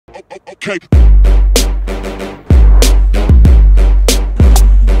cape.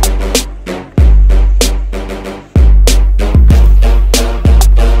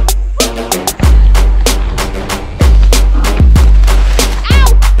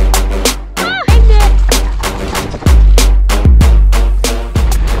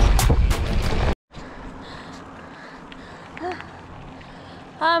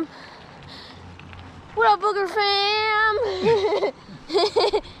 What up, Booger fam?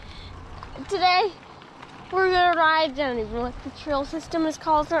 Today, we're gonna ride, I don't even know what the trail system is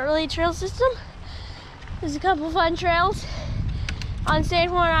called. It's not really a trail system. There's a couple fun trails on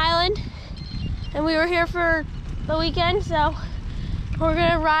San Juan Island, and we were here for the weekend, so we're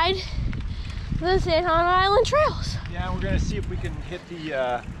gonna ride the San Juan Island trails. Yeah, we're gonna see if we can hit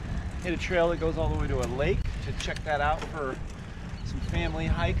a trail that goes all the way to a lake to check that out for some family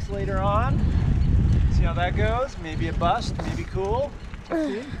hikes later on. See how that goes. Maybe a bust, maybe cool.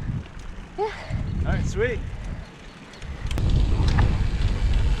 Let's see. Yeah. All right, sweet.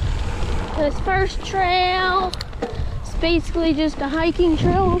 This first trail is basically just a hiking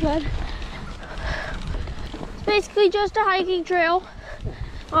trail, but it's basically just a hiking trail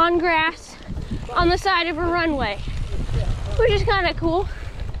on grass on the side of a runway, which is kind of cool,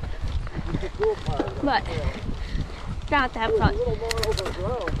 but not that fun.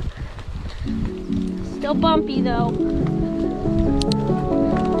 Still bumpy though.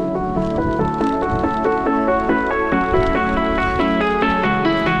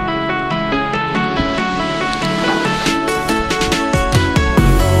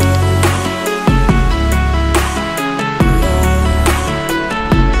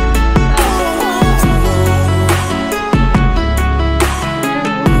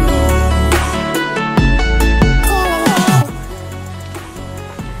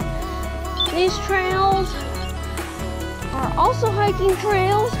 These trails are also hiking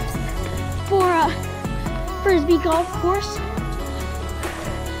trails for a frisbee golf course.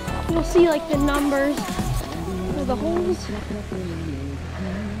 You'll see like the numbers for the holes.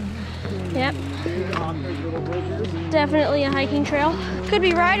 Yep. Definitely a hiking trail. Could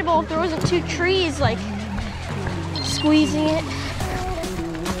be rideable if there wasn't two trees like squeezing it.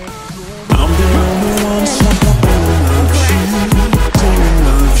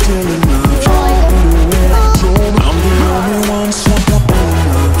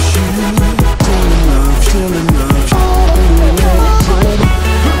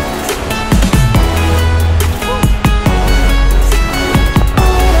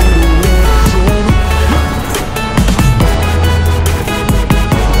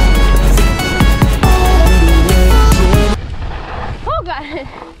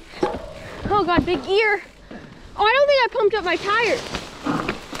 Oh God, big ear. Oh, I don't think I pumped up my tires.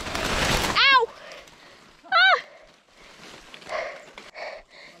 Ow! Ah!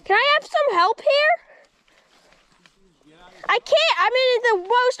 Can I have some help here? I can't, I'm in the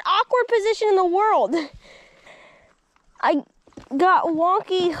most awkward position in the world. I got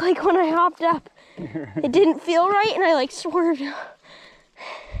wonky like when I hopped up. It didn't feel right and I like swerved.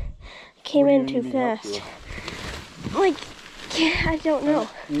 Came in too fast. Like, I don't know.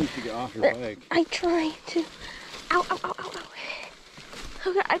 You need to get off your bike. I try to. Ow, ow, ow, ow, ow.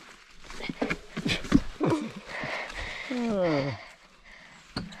 Okay,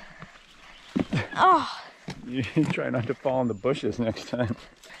 Oh. You try not to fall in the bushes next time.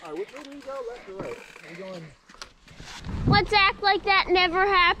 Alright, which way do we go? Left or right? We're going. Let's act like that never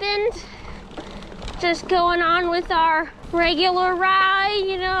happened. Just going on with our regular ride,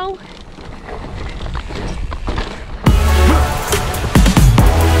 you know.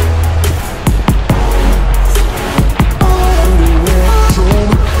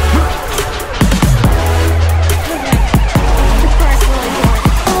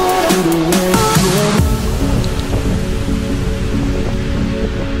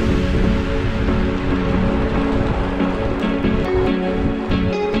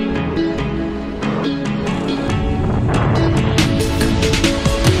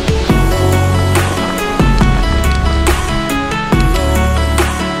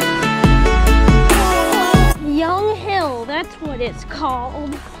 It's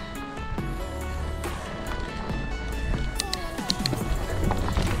called.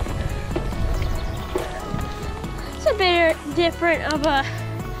 It's a bit different of a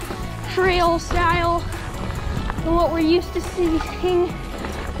trail style than what we're used to seeing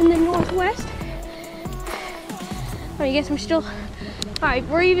in the Northwest. I guess we're still, all right,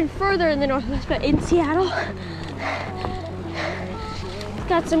 we're even further in the Northwest, but in Seattle. It's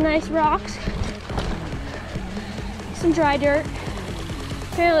got some nice rocks. Some dry dirt.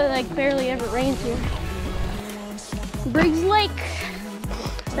 Apparently, like, barely ever rains here. Briggs Lake.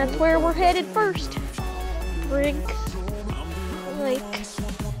 That's where we're headed first. Briggs Lake.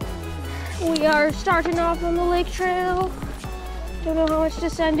 We are starting off on the lake trail. Don't know how much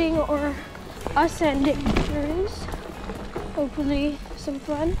descending or ascending there is. Hopefully some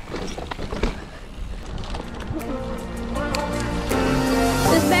fun.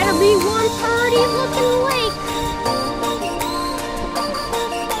 This better be one pretty looking lake.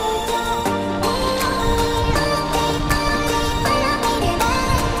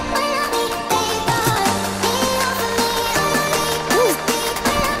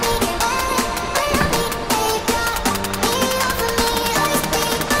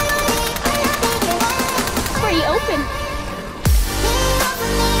 Pretty open.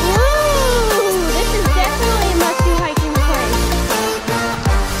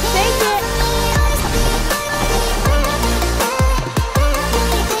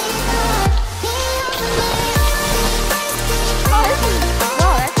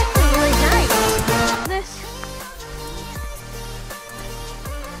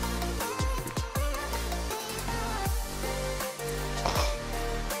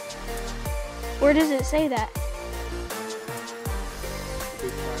 Where does it say that?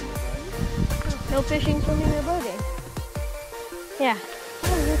 No fishing, swimming, or boating. Yeah.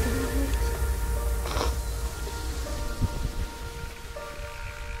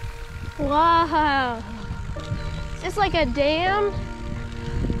 Wow. It's just like a dam.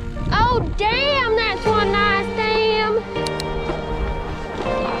 Oh, damn, that's one nice dam.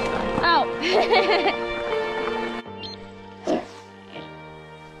 Oh.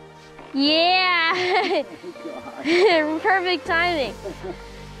 Yeah. Perfect timing.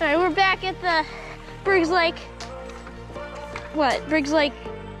 All right, we're back at the Briggs Lake. What? Briggs Lake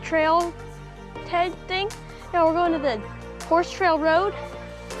Trail head thing? No, we're going to the Horse Trail Road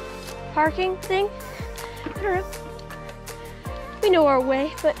parking thing. I don't know. We know our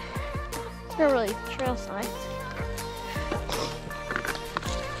way, but it's not really trail signs.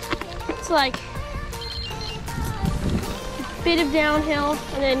 It's like a bit of downhill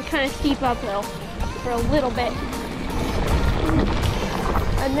and then kind of steep uphill for a little bit.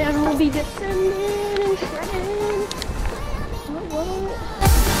 And then we'll be descending and shredding.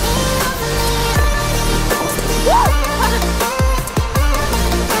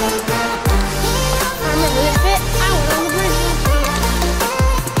 I remember this bit. I went on the bridge.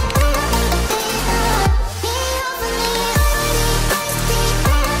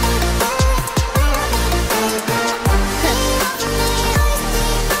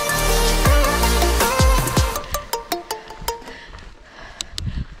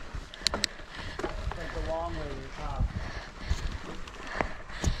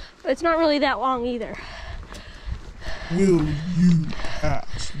 It's not really that long either. Will you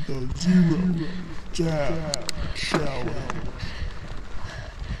pass the 0 jab challenge?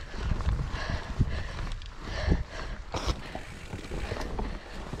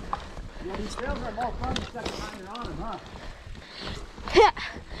 Yeah, these trails are more fun the second time you're on them, huh? Yeah.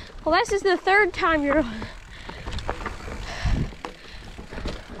 Well, this is the third time you're on.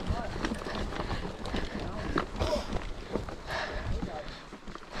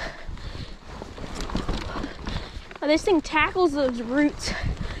 Oh, this thing tackles those roots.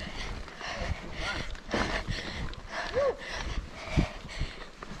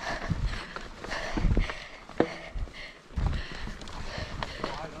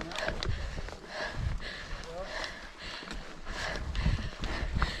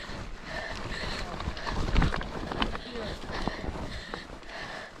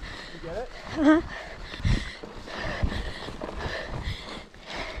 You get it? Uh-huh.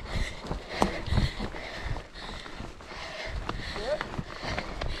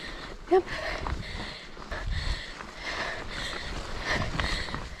 Yep.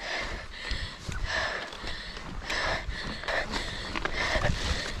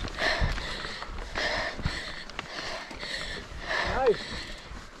 Nice.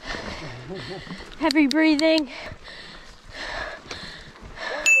 Heavy breathing.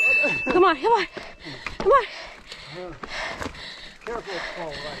 Come on, come on, come on. Careful, it's fall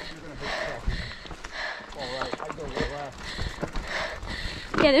right. You're gonna hit stuff. Fall right. I go way left.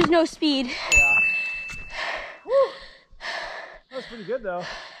 Yeah, there's no speed. Yeah. Woo. That was pretty good though,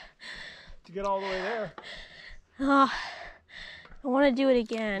 to get all the way there. Oh, I want to do it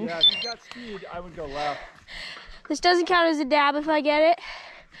again. Yeah, if you got speed, I would go left. This doesn't count as a dab if I get it.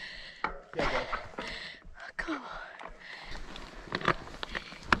 Yeah, go. Come on.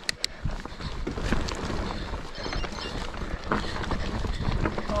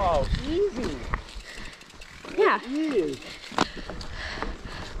 Oh, easy. Yeah. Easy.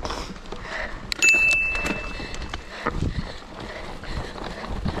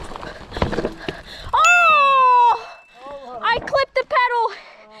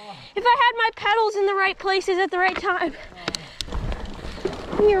 places at the right time.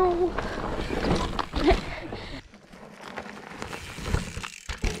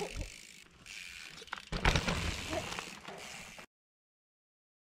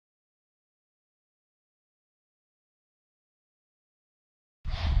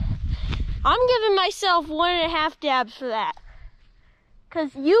 I'm giving myself 1.5 dabs for that.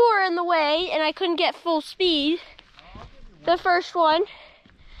 Because you were in the way and I couldn't get full speed. The first one.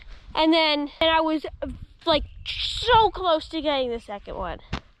 And then I was like so close to getting the second one.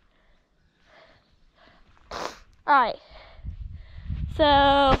 Alright.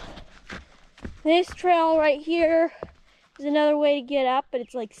 So this trail right here is another way to get up, but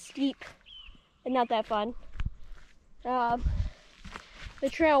it's like steep and not that fun. The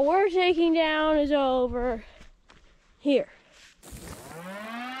trail we're taking down is over here.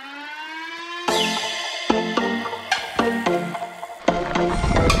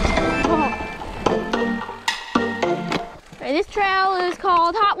 Right, this trail is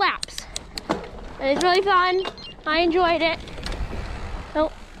called Hot Laps. And it's really fun. I enjoyed it.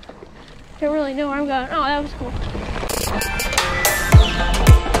 Oh, don't really know where I'm going. Oh, that was cool.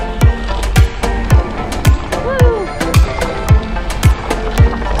 Woo!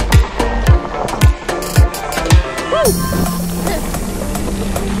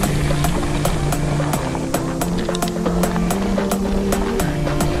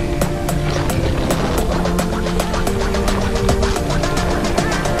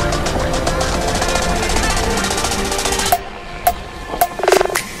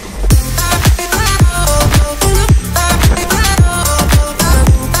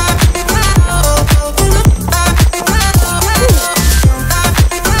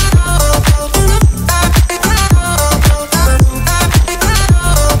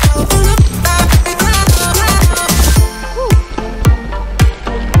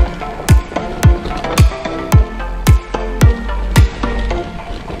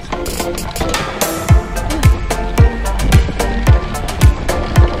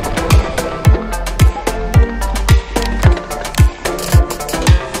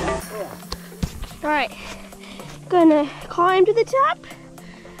 Alright, gonna climb to the top.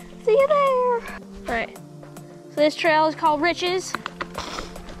 See you there. Alright, so this trail is called Riches.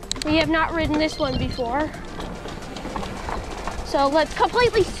 We have not ridden this one before. So let's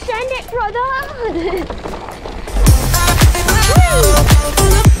completely send it, brother!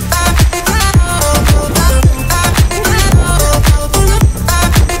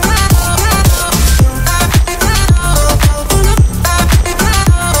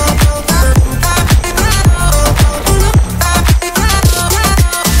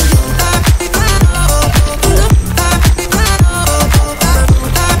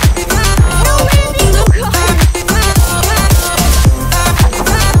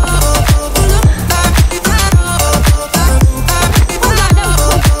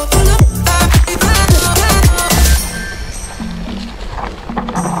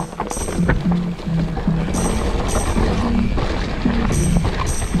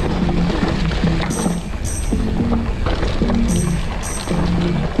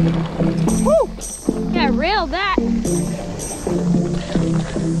 Yeah, rail that.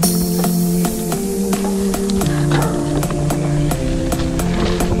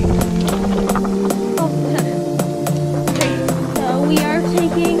 So we are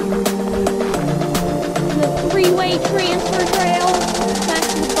taking the freeway transfer trail back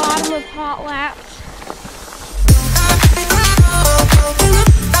to the bottom of Hot Laps.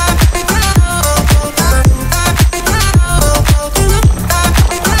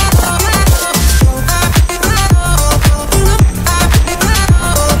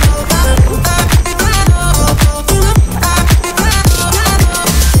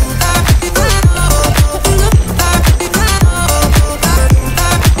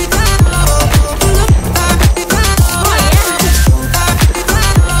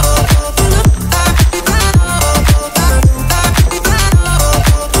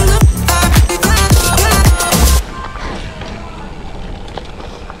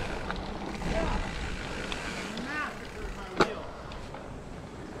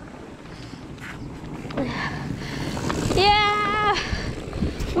 Yeah,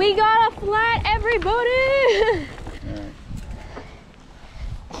 we got a flat, everybody.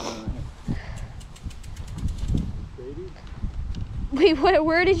 Wait,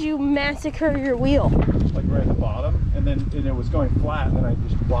 where did you massacre your wheel? Like right at the bottom, and it was going flat, and then I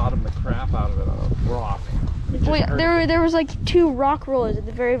just bottomed the crap out of it on a rock. Wait, there was like 2 rock rollers at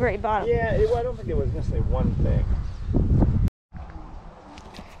the very, very bottom. Yeah, I don't think it was necessarily one thing.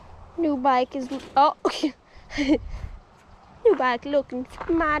 New bike is, oh, new bike looking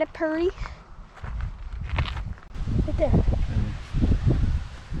mighty pretty. There.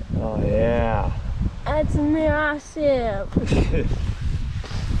 Oh yeah. That's massive.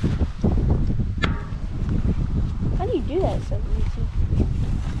 How do you do that so easy?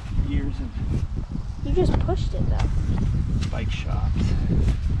 Years and You just pushed it though. bike shops.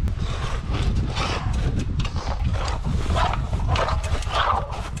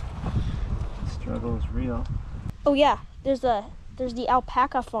 The struggle is real. Oh yeah, there's the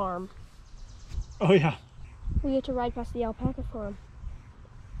alpaca farm. Oh yeah. We get to ride past the alpaca farm.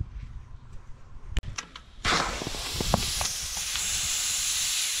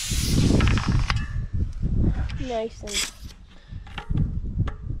 Nice and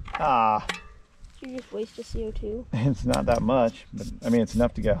you just wasted CO2. It's not that much, but I mean it's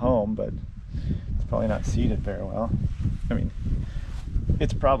enough to get home, but it's probably not seated very well. I mean,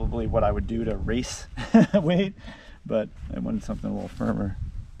 it's probably what I would do to race weight, but I wanted something a little firmer.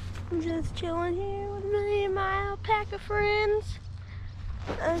 I'm just chilling here with me and my alpaca friends.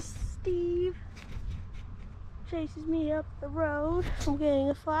 Steve chases me up the road. I'm getting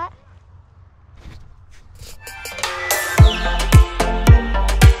a flat.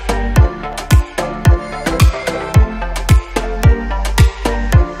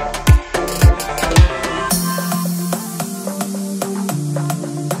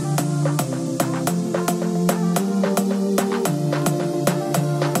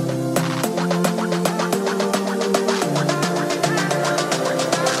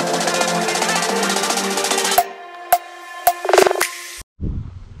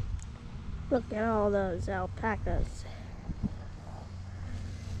 Look at all those alpacas.